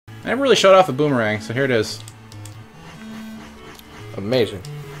I never really showed off the boomerang, so here it is. Amazing.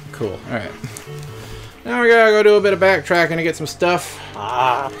 Cool. Alright. Now we gotta go do a bit of backtracking to get some stuff.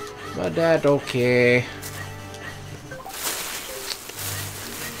 Ah. But that's okay.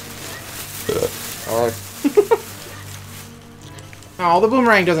 Alright. Oh, the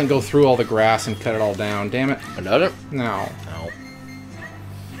boomerang doesn't go through all the grass and cut it all down. Damn it. Another? No. No.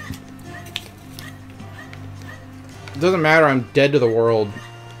 It doesn't matter. I'm dead to the world.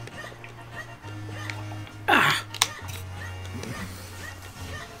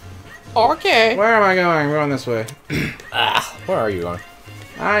 Okay. Where am I going? I'm going this way. Where are you going?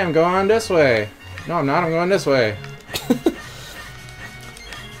 I am going this way. No, I'm not. I'm going this way.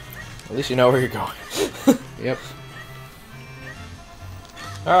 At least you know where you're going. Yep.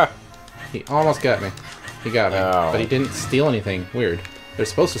 Ah. He almost got me. He got me. Oh. But he didn't steal anything. Weird. They're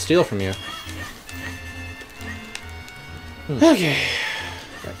supposed to steal from you. Okay.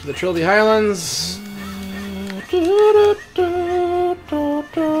 Back to the Trilby Highlands.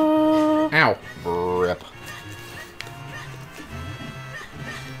 Ow. Rip.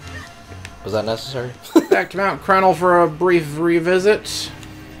 Was that necessary? Back to Mount Crenel for a brief revisit.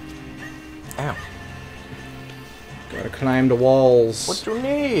 Ow. Gotta climb the walls. What you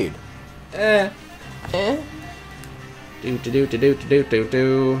need? Eh. Eh? Do.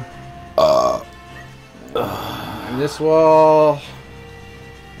 Climb this wall.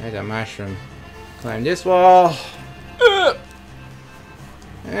 There's a mushroom. Climb this wall.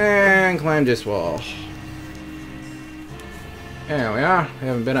 And climb this wall. There we are. We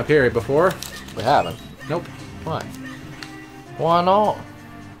haven't been up here before. We haven't. Nope. Why? Why not?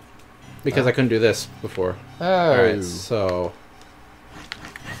 Because I couldn't do this before. Oh. Alright, so...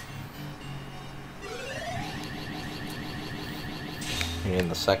 You mean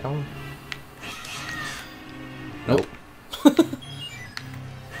the second one? Nope.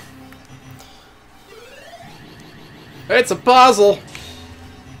 It's a puzzle!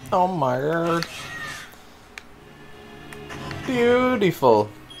 Oh my god. Beautiful.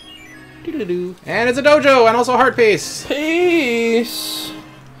 Doo-doo-doo. And it's a dojo, and also a heart piece! Peace.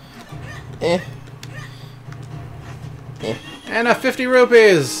 Eh. Eh. And a 50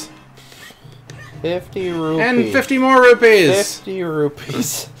 rupees! 50 rupees. And 50 more rupees! 50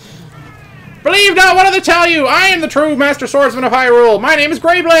 rupees. Believe not what others tell you! I am the true Master Swordsman of Hyrule! My name is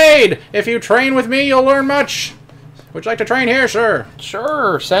Greyblade! If you train with me, you'll learn much! Would you like to train here, sir?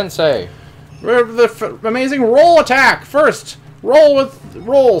 Sure, sensei. The amazing roll attack! First,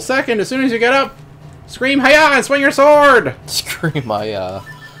 roll. Second, as soon as you get up, scream hiya and swing your sword! Scream my,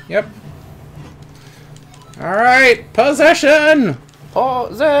 Yep. Alright, possession!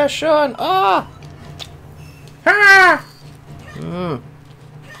 Possession! Ah! Ha! Mm.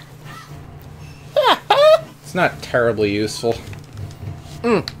 It's not terribly useful.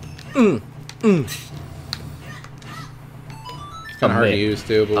 It's kind of hard to use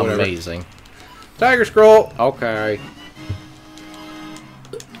too, but whatever. Amazing. Tiger Scroll! Okay.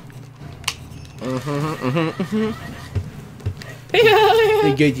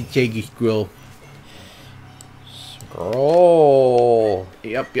 I get the Tiger Scroll. Scroll.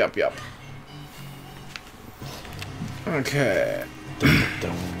 Yep. Okay.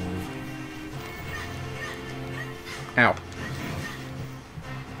 Ow.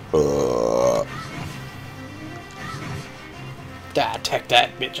 God, take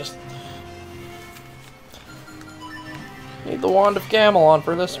that, bitches. Need the Wand of Gamelon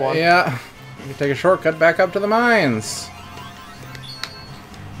for this one. Yeah. You can take a shortcut back up to the mines.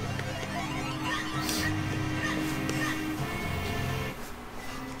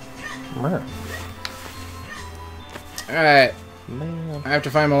 Alright. Man. I have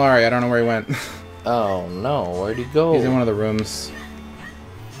to find Malari. I don't know where he went. Oh no, where'd he go? He's in one of the rooms.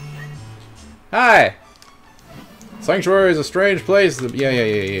 Hi! Sanctuary is a strange place.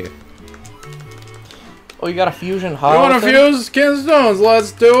 Yeah. Oh, you got a fusion You hollow want to thing? fuse Kinstones?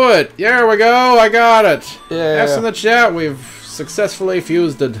 Let's do it! There we go, I got it! Yeah. Ask in the chat, we've successfully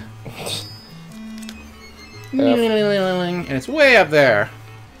fused it. And it's way up there.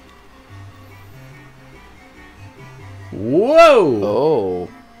 Whoa! Oh.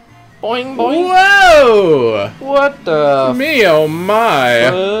 Boing, boing. Whoa! What the Me oh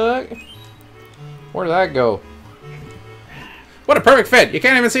my! fuck? Where'd that go? What a perfect fit! You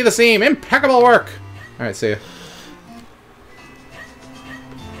can't even see the seam! Impeccable work! Alright, see ya.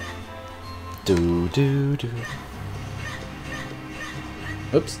 Do.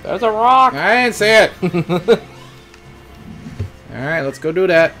 Oops. There's a rock! I didn't see it! Alright, let's go do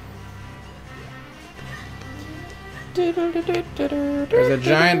that. There's a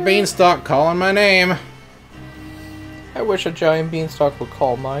giant beanstalk calling my name. I wish a giant beanstalk would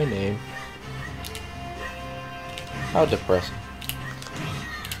call my name. How depressing.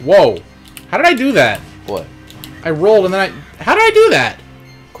 Whoa. How did I do that? What? I rolled and then I... How did I do that?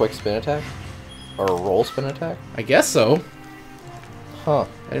 Quick spin attack? Or a roll spin attack? I guess so. Huh.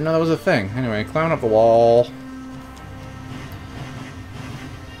 I didn't know that was a thing. Anyway, climb up the wall.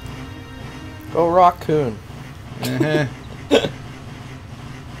 Go raccoon. Uh-huh.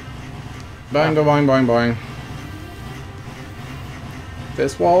 Boing, go boing, boing, boing.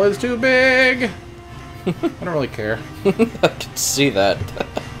 This wall is too big. I don't really care. I can see that. I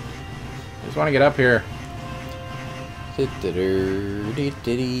just want to get up here. There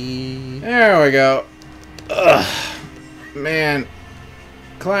we go. Ugh. Man.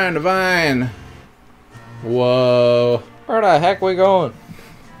 Climb the vine. Whoa. Where the heck we going?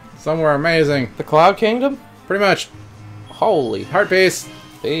 Somewhere amazing. The Cloud Kingdom? Pretty much. Holy. Heart piece.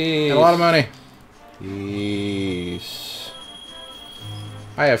 Peace. And a lot of money. Peace.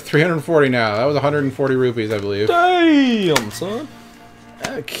 I have 340 now. That was 140 rupees, I believe. Damn, son.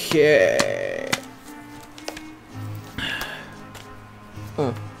 Okay.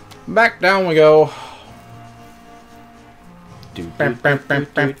 Back down we go.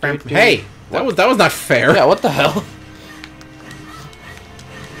 Hey, that was not fair. Yeah, what the hell?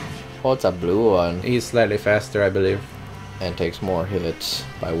 Oh, it's a blue one. He's slightly faster, I believe. And takes more hits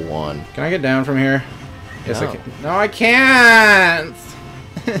by 1. Can I get down from here? Yes, No. I can. No, I can't.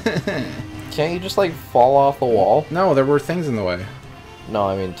 Can't you just like fall off the wall? No, there were things in the way. No,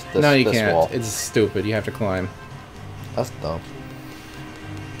 I mean this, No, you this can't. wall. It's stupid. You have to climb. That's dumb.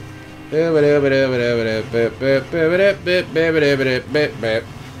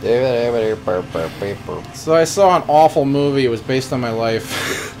 So I saw an awful movie. It was based on my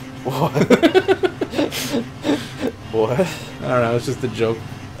life. What? What? I don't know. It's just a joke.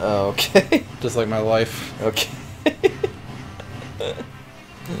 Oh, okay. Just like my life. Okay.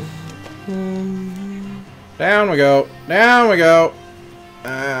 Down we go. Down we go.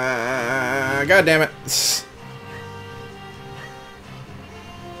 God damn it.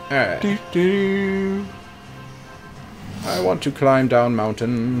 Alright. I want to climb down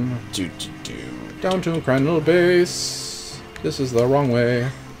mountain. Down to Crandall Base. This is the wrong way.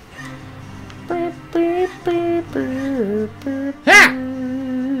 Ha!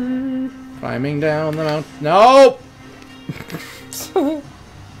 Climbing down the mountain. Nope!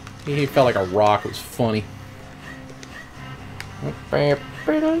 He felt like a rock. It was funny.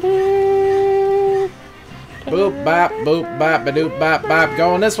 Boop bop, boop bop, ba-doop bop bop.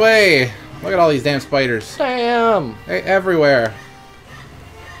 Going this way! Look at all these damn spiders. Damn! Hey, everywhere.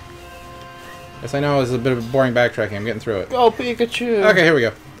 Yes, I know this is a bit of boring backtracking. I'm getting through it. Go Pikachu! Okay, here we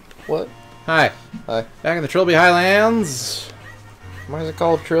go. What? Hi. Hi. Back in the Trilby Highlands. Why is it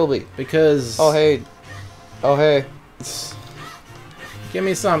called Trilby? Because... Oh, hey. Oh, hey. Give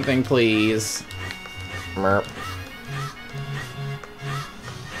me something, please. Merp.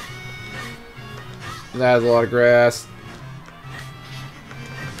 That has a lot of grass.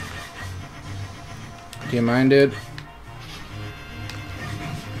 Do you mind, dude?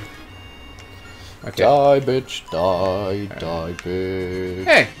 Okay. Die, bitch. Die, die, bitch.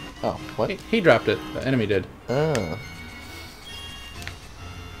 Hey! Oh, what? He dropped it. The enemy did. Oh.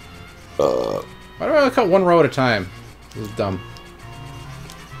 Why do I cut one row at a time? This is dumb.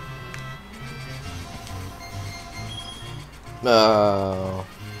 Oh.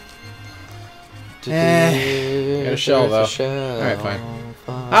 Got a shell, though. Alright, fine.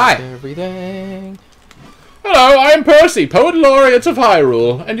 Hi! Everything. Hello, I am Percy, Poet Laureate of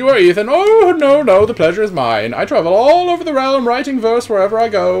Hyrule. And you are Ethan. Oh, no, no, the pleasure is mine. I travel all over the realm writing verse wherever I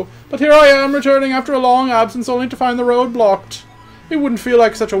go. But here I am, returning after a long absence only to find the road blocked. It wouldn't feel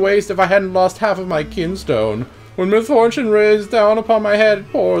like such a waste if I hadn't lost half of my kinstone. When misfortune rains down upon my head,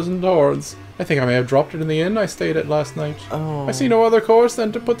 it pours in torrents. I think I may have dropped it in the inn I stayed at last night. Oh. I see no other course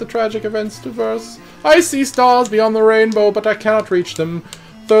than to put the tragic events to verse. I see stars beyond the rainbow, but I cannot reach them.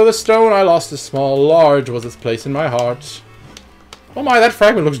 Though the stone I lost is small, large was its place in my heart. Oh my, that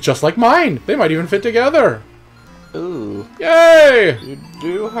fragment looks just like mine! They might even fit together! Ooh. Yay! You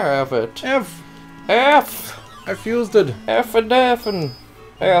do have it. F! F! I fused it. F and F and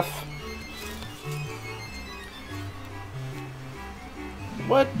F.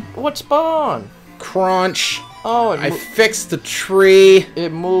 What spawn? Crunch. Oh, I fixed the tree.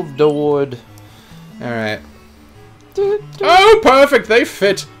 it moved the wood. Alright. Oh, perfect, they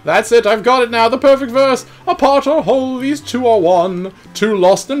fit. That's it, I've got it now, the perfect verse. Apart or whole, these two are one. Two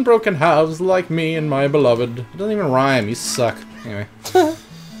lost and broken halves, like me and my beloved. It doesn't even rhyme, you suck. Anyway.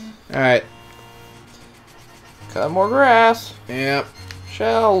 Alright. Cut more grass. Yep.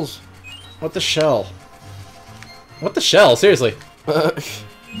 Shells. What the shell? What the shell? Seriously. Alright,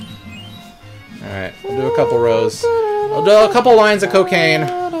 we'll do a couple rows. We'll do a couple lines of cocaine.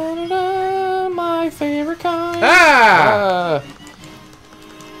 My favorite kind. Ah!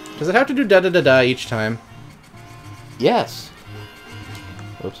 Does it have to do da-da-da-da each time? Yes.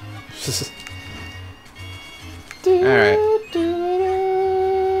 Oops. Alright.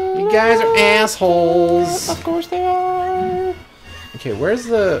 You guys are assholes. Of course they are. Okay, where's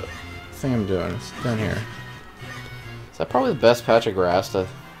the thing I'm doing? It's down here. Is that probably the best patch of grass to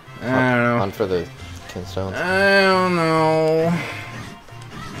I don't know. hunt for the kinstones? I don't know.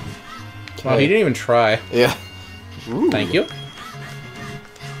 Well, he didn't even try. Yeah. Ooh. Thank you.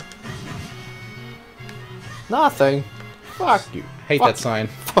 Nothing. Fuck you. Hate Fuck that sign.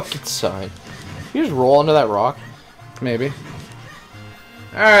 Fucking sign. You just roll into that rock. Maybe.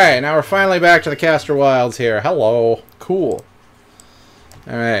 Alright, now we're finally back to the Castor Wilds here. Hello. Cool.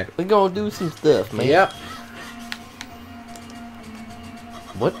 Alright. We gonna do some stuff, man. Yep.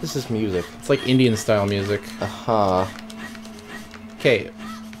 What is this music? It's like Indian style music. Uh-huh. Okay.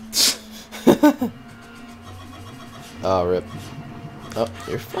 Oh, rip. Oh,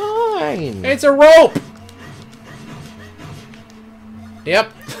 you're fine. It's a rope!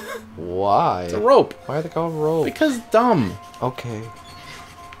 Yep. Why? It's a rope. Why are they called rope? Because dumb. Okay.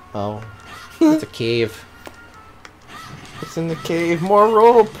 Oh. It's a cave. It's in the cave. More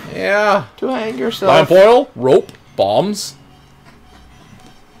rope Yeah. to hang yourself. Lamp oil, rope, bombs.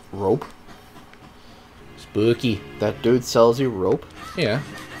 Rope? Spooky. That dude sells you rope? Yeah.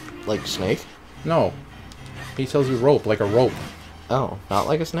 Like Snake? No. He tells you rope, like a rope. Oh, not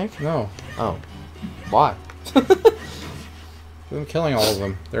like a snake? No. Oh. Why? I'm killing all of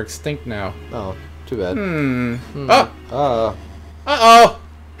them. They're extinct now. Oh, too bad. Oh! Uh-oh!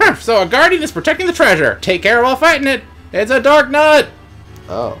 Huh, so a guardian is protecting the treasure. Take care while fighting it. It's a dark nut!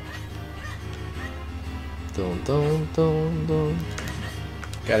 Oh. Dun, dun, dun, dun.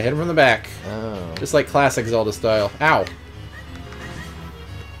 Gotta hit him from the back. Oh. Just like classic Zelda style. Ow.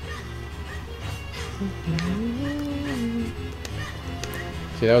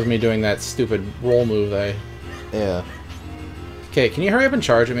 See, that was me doing that stupid roll move that I... Yeah. Okay, can you hurry up and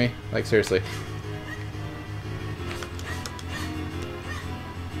charge at me? Like, seriously.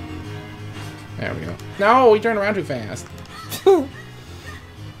 There we go. No, we turned around too fast. I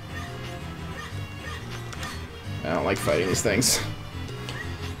don't like fighting these things.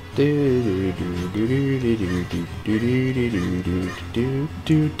 Ow.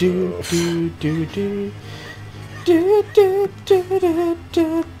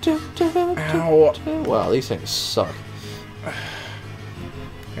 Wow, these things suck.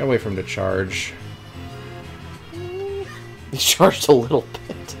 Gotta wait for him to charge. He charged a little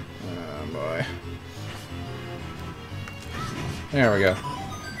bit. Oh boy. There we go.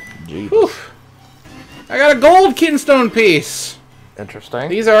 Jeez. Whew. I got a gold kinstone piece. Interesting.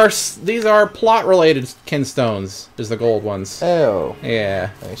 These are plot related kinstones. Is the gold ones. Oh.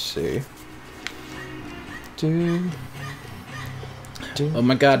 Yeah. I see. Oh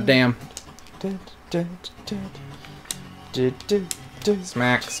my god damn.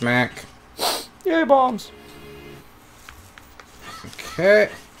 Smack, smack. Yay, bombs. Okay.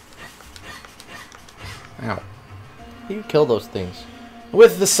 Ow. You kill those things.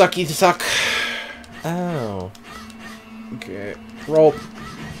 With the sucky suck. Oh. Okay. Rope.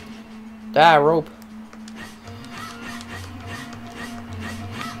 Ah, rope.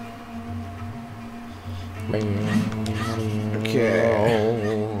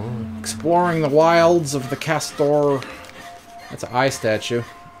 Okay. Exploring the wilds of the Castor. That's an eye statue.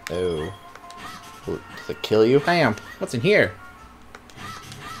 Oh. Does it kill you? Damn. What's in here?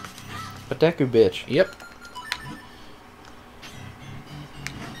 A Deku bitch. Yep.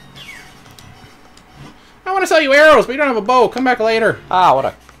 I want to sell you arrows, but you don't have a bow. Come back later. Ah, what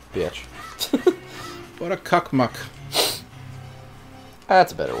a bitch. What a cuckmuck.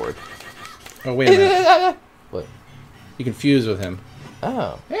 That's a better word. Oh, wait a minute. What? You confused with him.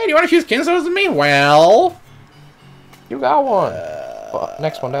 Oh. Hey, do you want to fuse kinstones with me? Well... You got one. Well,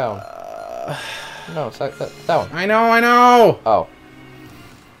 next one down. No, it's that one. I know! Oh.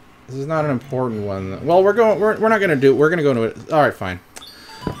 This is not an important one. Well, we're not gonna do it. We're gonna go into it. Alright, fine.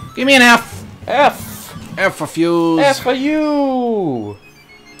 Give me an F! F! F for fuse! F for you!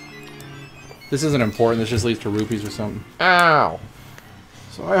 This isn't important. This just leads to rupees or something. Ow.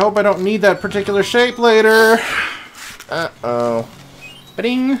 So I hope I don't need that particular shape later. Uh-oh.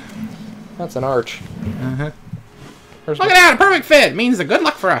 Ba-ding! That's an arch. Uh-huh. Look at that! A perfect fit! Means the good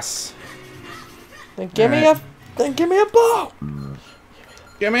luck for us. Then give me a bow!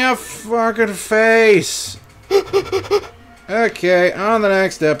 Give me a fucking face! Okay, on the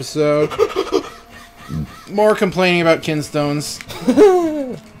next episode. More complaining about kinstones.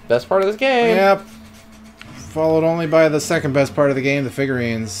 Best part of this game. Yep. Followed only by the second best part of the game, the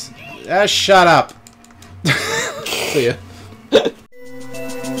figurines. Ah, shut up. See ya.